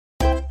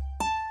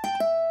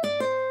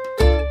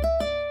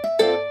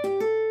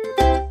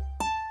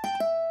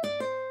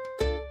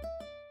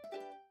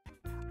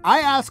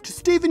I asked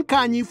Stephen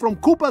Kanyi from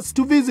Coopers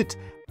to visit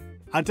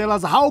and tell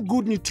us how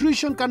good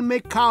nutrition can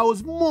make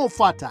cows more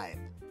fertile.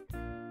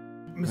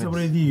 Mr.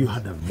 Brady, you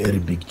had a very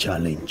big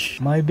challenge.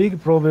 My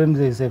big problem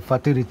is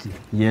fertility.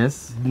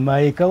 Yes.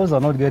 My cows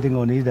are not getting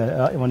on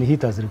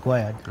heat as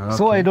required. Okay.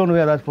 So I don't know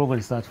where that problem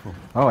starts from.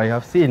 Oh, I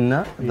have seen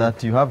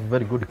that you have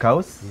very good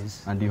cows.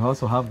 Yes. And you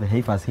also have the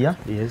heifers here.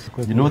 Yes.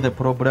 You know the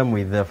problem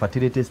with the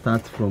fertility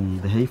starts from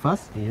the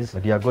heifers. Yes.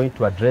 But you are going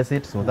to address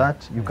it so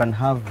that you can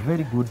have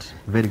very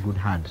good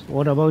herd.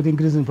 What about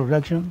increasing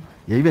production?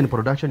 Yeah, even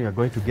production, you are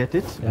going to get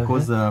it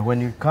because when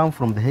you come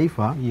from the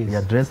heifer, you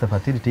address the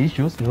fertility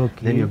issues,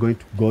 then you're going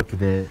to go to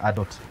the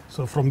adult.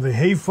 So from the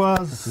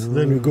heifers,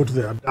 then we go to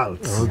the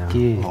adults.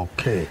 Okay. Yeah.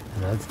 Okay.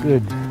 That's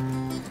good.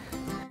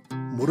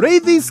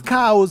 Mureithe's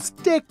cows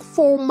take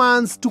 4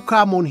 months to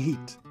come on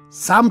heat.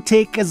 Some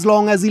take as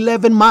long as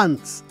 11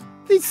 months.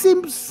 This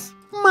seems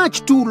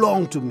much too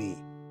long to me.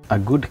 A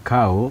good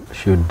cow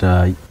should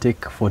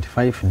take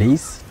 45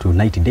 days to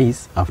 90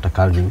 days after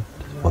calving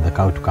for the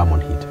cow to come on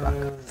heat back.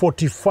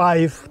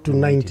 45 to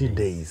 90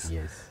 days.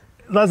 Yes.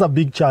 That's a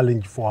big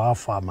challenge for our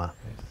farmer.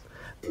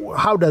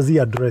 How does he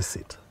address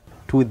it?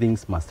 2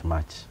 things must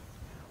match.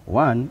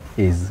 One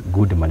is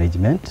good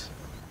management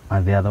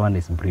and the other one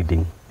is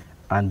breeding.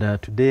 And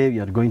today we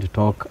are going to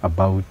talk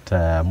about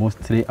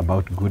mostly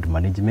about good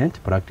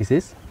management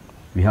practices.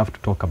 We have to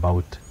talk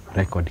about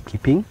record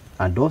keeping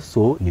and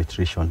also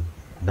nutrition.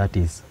 That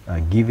is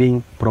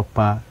giving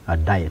proper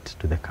diet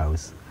to the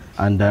cows.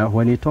 And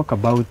when you talk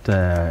about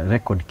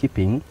record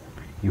keeping,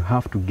 you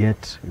have to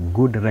get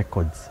good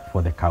records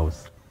for the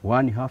cows.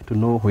 One, you have to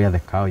know where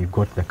you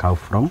got the cow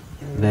from,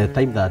 the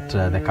time that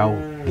the cow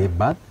gave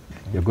birth.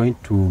 You're going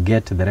to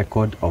get the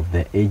record of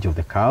the age of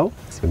the cow.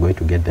 So you're going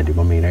to get the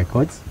deworming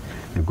records.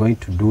 You're going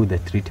to do the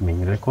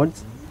treatment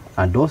records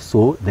and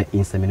also the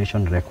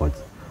insemination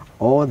records.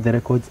 All the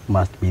records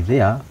must be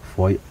there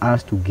for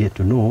us to get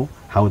to know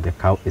how the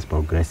cow is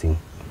progressing.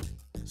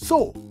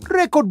 So,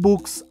 record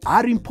books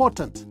are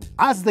important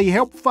as they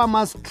help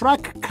farmers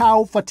track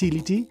cow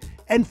fertility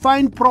and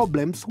find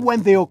problems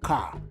when they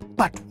occur.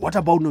 But what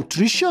about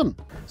nutrition?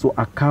 So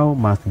a cow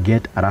must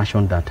get a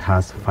ration that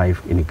has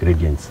 5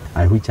 ingredients,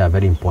 and which are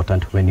very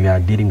important when we are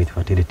dealing with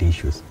fertility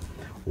issues.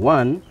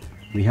 One,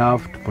 we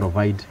have to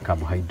provide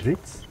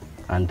carbohydrates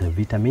and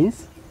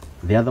vitamins.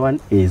 The other one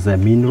is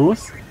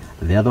minerals.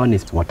 The other one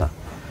is water.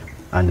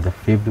 And the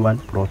 5th one,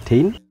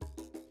 protein.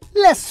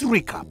 Let's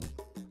recap.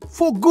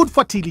 For good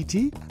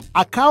fertility,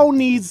 a cow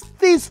needs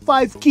these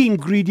 5 key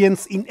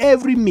ingredients in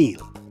every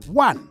meal.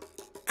 1.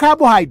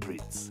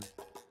 Carbohydrates.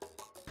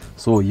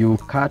 So you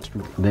cut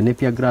the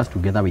napier grass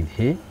together with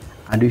hay,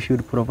 and you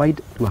should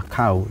provide to a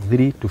cow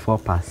 3 to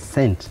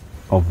 4%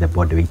 of the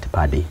body weight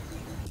per day.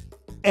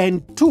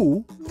 And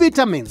 2.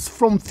 Vitamins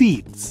from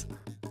feeds.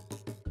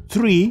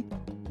 3.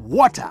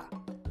 Water,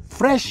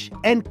 fresh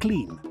and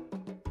clean.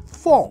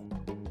 4.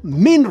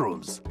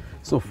 Minerals.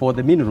 So for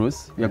the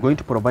minerals, we are going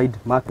to provide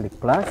Mercury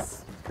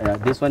Plus.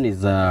 This one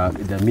is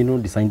the mineral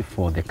designed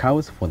for the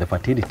cows, for the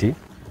fertility.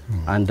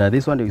 And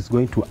this one is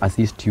going to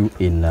assist you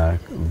in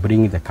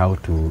bringing the cow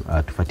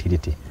to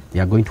fertility.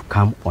 They are going to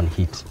come on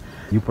heat.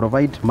 You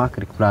provide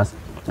Mercury Plus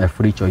a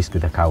free choice to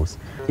the cows.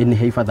 In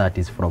heifer that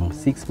is from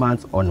 6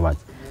 months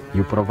onwards,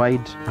 you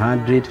provide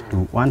 100 to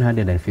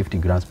 150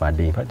 grams per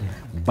day.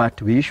 But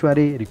we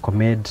usually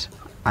recommend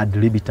ad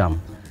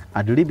libitum.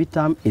 Ad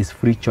libitum is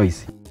free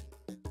choice.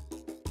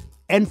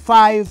 And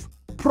 5.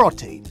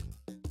 Protein.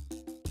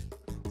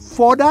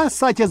 Fodder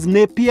such as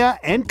Napier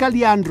and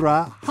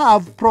Caliandra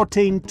have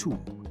protein too.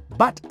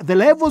 But the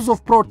levels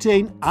of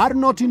protein are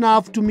not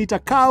enough to meet a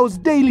cow's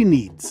daily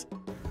needs.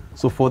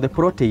 So for the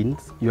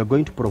proteins, you are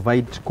going to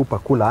provide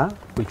Kupakula,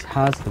 which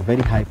has a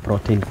very high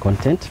protein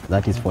content,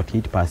 that is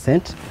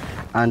 48%.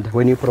 And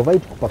when you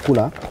provide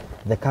Kupakula,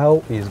 the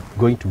cow is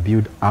going to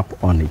build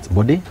up on its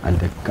body, and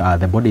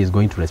the body is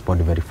going to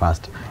respond very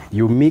fast.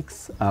 You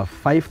mix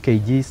 5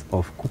 kgs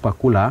of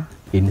Kupakula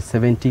in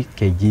 70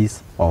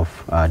 kgs of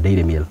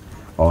dairy meal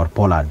or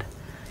pollard.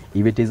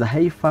 If it is a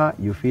heifer,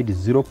 you feed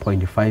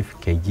 0.5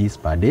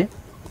 kgs per day.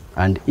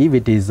 And if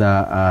it is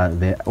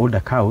the older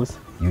cows,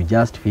 you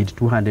just feed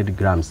 200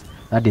 grams.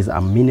 That is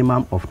a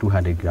minimum of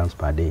 200 grams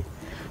per day.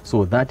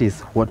 So that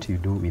is what you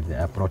do with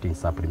the protein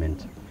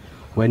supplement.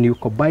 When you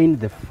combine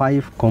the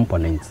 5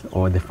 components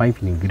or the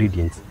 5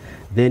 ingredients,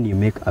 then you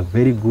make a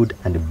very good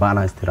and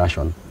balanced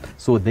ration.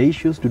 So the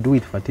issues to do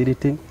with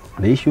fertility,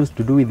 the issues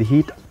to do with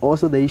heat,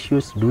 also the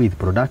issues to do with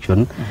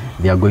production,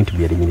 they are going to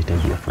be eliminated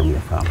here from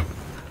your farm.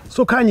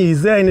 So Kanyi,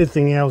 is there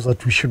anything else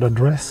that we should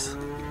address?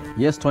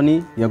 Yes,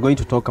 Tony, we are going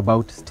to talk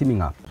about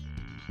steaming up.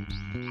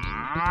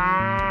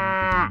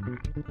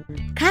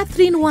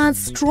 Catherine wants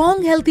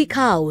strong, healthy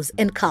cows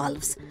and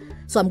calves.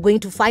 So I'm going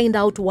to find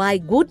out why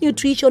good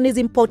nutrition is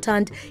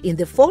important in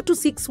the 4 to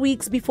 6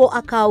 weeks before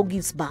a cow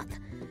gives birth.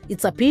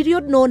 It's a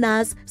period known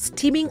as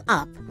steaming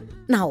up.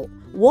 Now,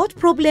 what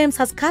problems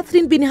has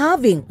Catherine been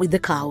having with the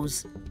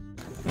cows?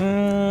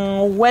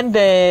 When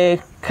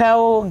the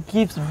cow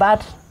gives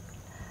birth,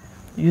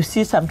 you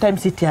see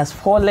sometimes it has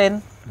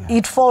fallen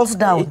It falls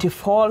down. It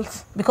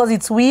falls. Because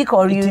it's weak,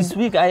 or It is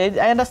weak. I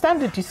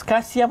understand it is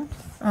calcium.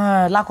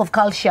 lack of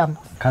calcium.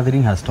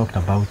 Catherine has talked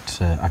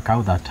about a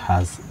cow that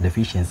has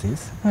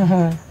deficiencies.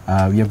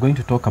 We are going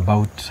to talk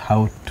about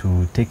how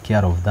to take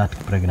care of that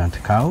pregnant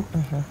cow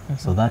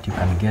so that you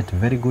can get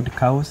very good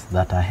cows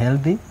that are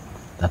healthy,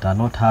 that are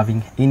not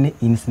having any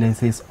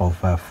incidences of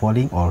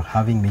falling or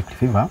having milk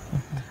fever,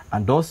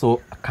 and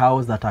also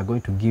cows that are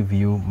going to give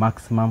you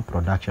maximum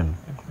production,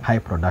 high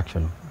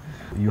production.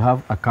 You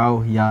have a cow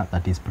here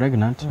that is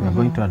pregnant. We are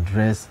going to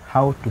address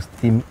how to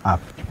steam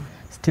up.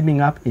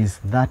 Steaming up is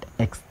that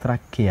extra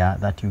care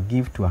that you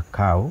give to a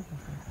cow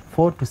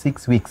 4 to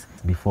 6 weeks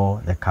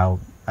before the cow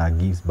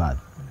gives birth.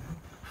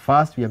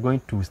 First, we are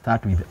going to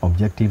start with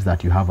objectives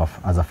that you have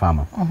as a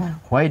farmer.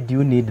 Why do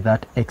you need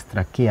that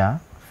extra care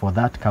for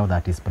that cow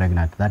that is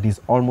pregnant, that is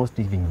almost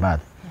giving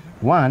birth?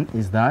 One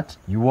is that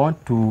you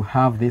want to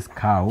have this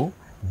cow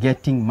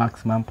getting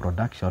maximum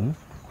production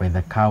when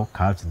the cow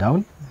calves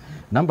down.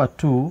 Number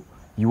two,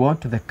 you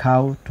want the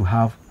cow to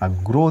have a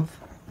growth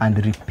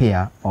and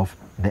repair of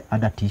the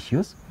other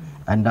tissues.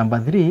 And number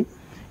three,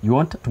 you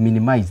want to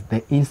minimize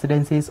the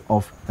incidences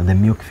of the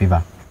milk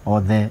fever or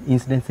the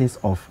incidences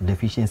of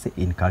deficiency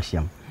in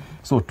calcium.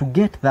 So to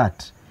get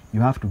that,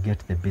 you have to get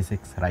the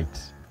basics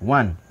right.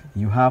 One,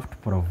 you have to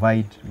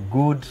provide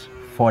good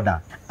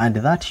fodder, and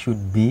that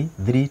should be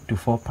 3 to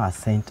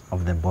 4%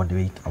 of the body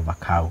weight of a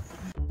cow.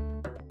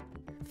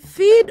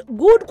 Feed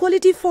good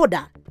quality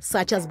fodder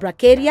such as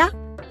bracharia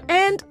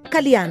and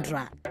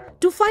caliandra.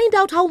 To find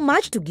out how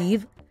much to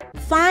give,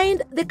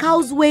 find the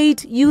cow's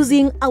weight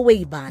using a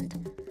weigh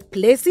band.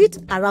 Place it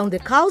around the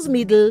cow's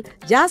middle,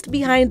 just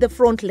behind the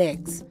front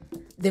legs.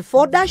 The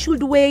fodder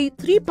should weigh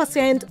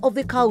 3% of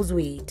the cow's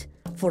weight.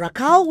 For a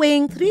cow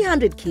weighing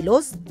 300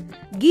 kilos,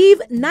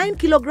 give 9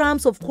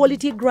 kilograms of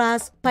quality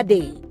grass per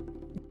day.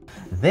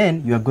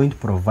 Then you are going to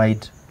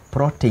provide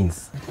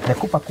proteins. The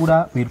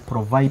Kupakura will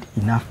provide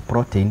enough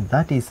protein,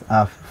 that is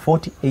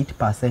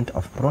 48%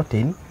 of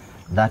protein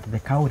that the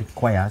cow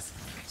requires,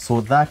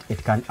 so that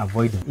it can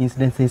avoid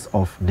incidences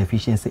of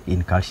deficiency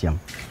in calcium.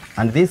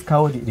 And this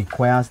cow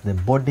requires the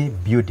body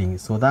building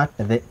so that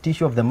the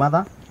tissue of the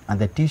mother and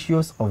the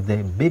tissues of the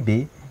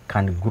baby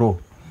can grow.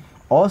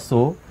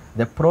 Also,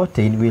 the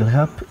protein will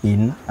help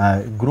in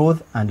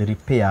growth and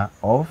repair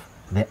of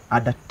the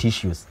other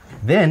tissues.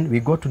 Then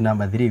we go to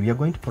number three. We are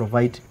going to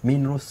provide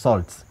mineral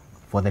salts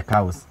for the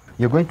cows.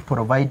 You're going to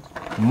provide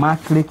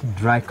maclic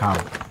dry cow,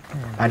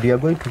 and you are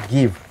going to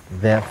give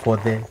for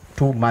the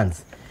 2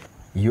 months.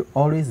 You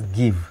always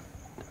give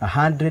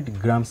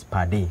 100 grams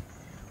per day,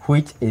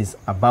 which is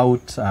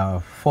about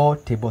 4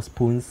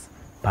 tablespoons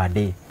per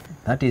day.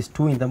 That is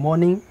 2 in the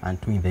morning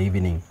and 2 in the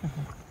evening.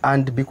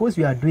 And because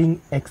you are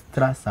doing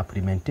extra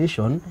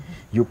supplementation,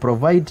 you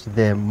provide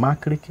the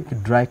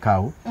maclic dry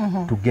cow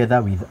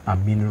together with a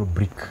mineral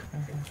brick.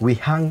 We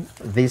hang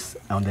this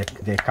on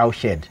the cow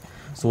shed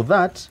so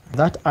that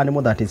that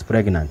animal that is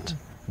pregnant,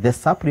 the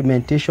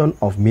supplementation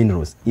of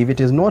minerals, if it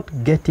is not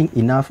getting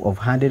enough of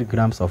 100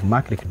 grams of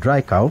maclic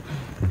dry cow,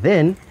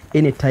 then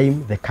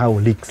anytime the cow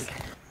leaks,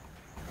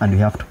 and we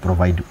have to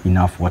provide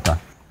enough water.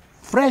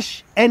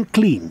 Fresh and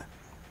clean.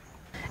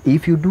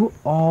 If you do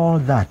all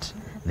that,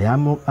 the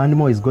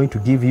animal is going to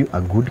give you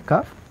a good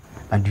calf,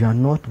 and you are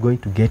not going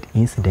to get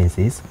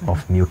incidences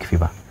of milk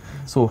fever.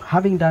 So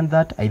having done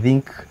that, I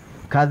think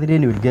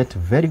Catherine will get a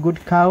very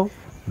good cow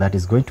that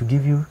is going to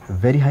give you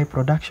very high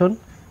production,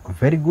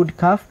 very good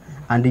calf,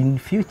 and in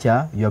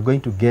future you are going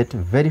to get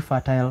very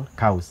fertile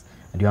cows,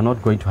 and you are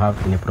not going to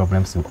have any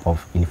problems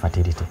of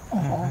infertility.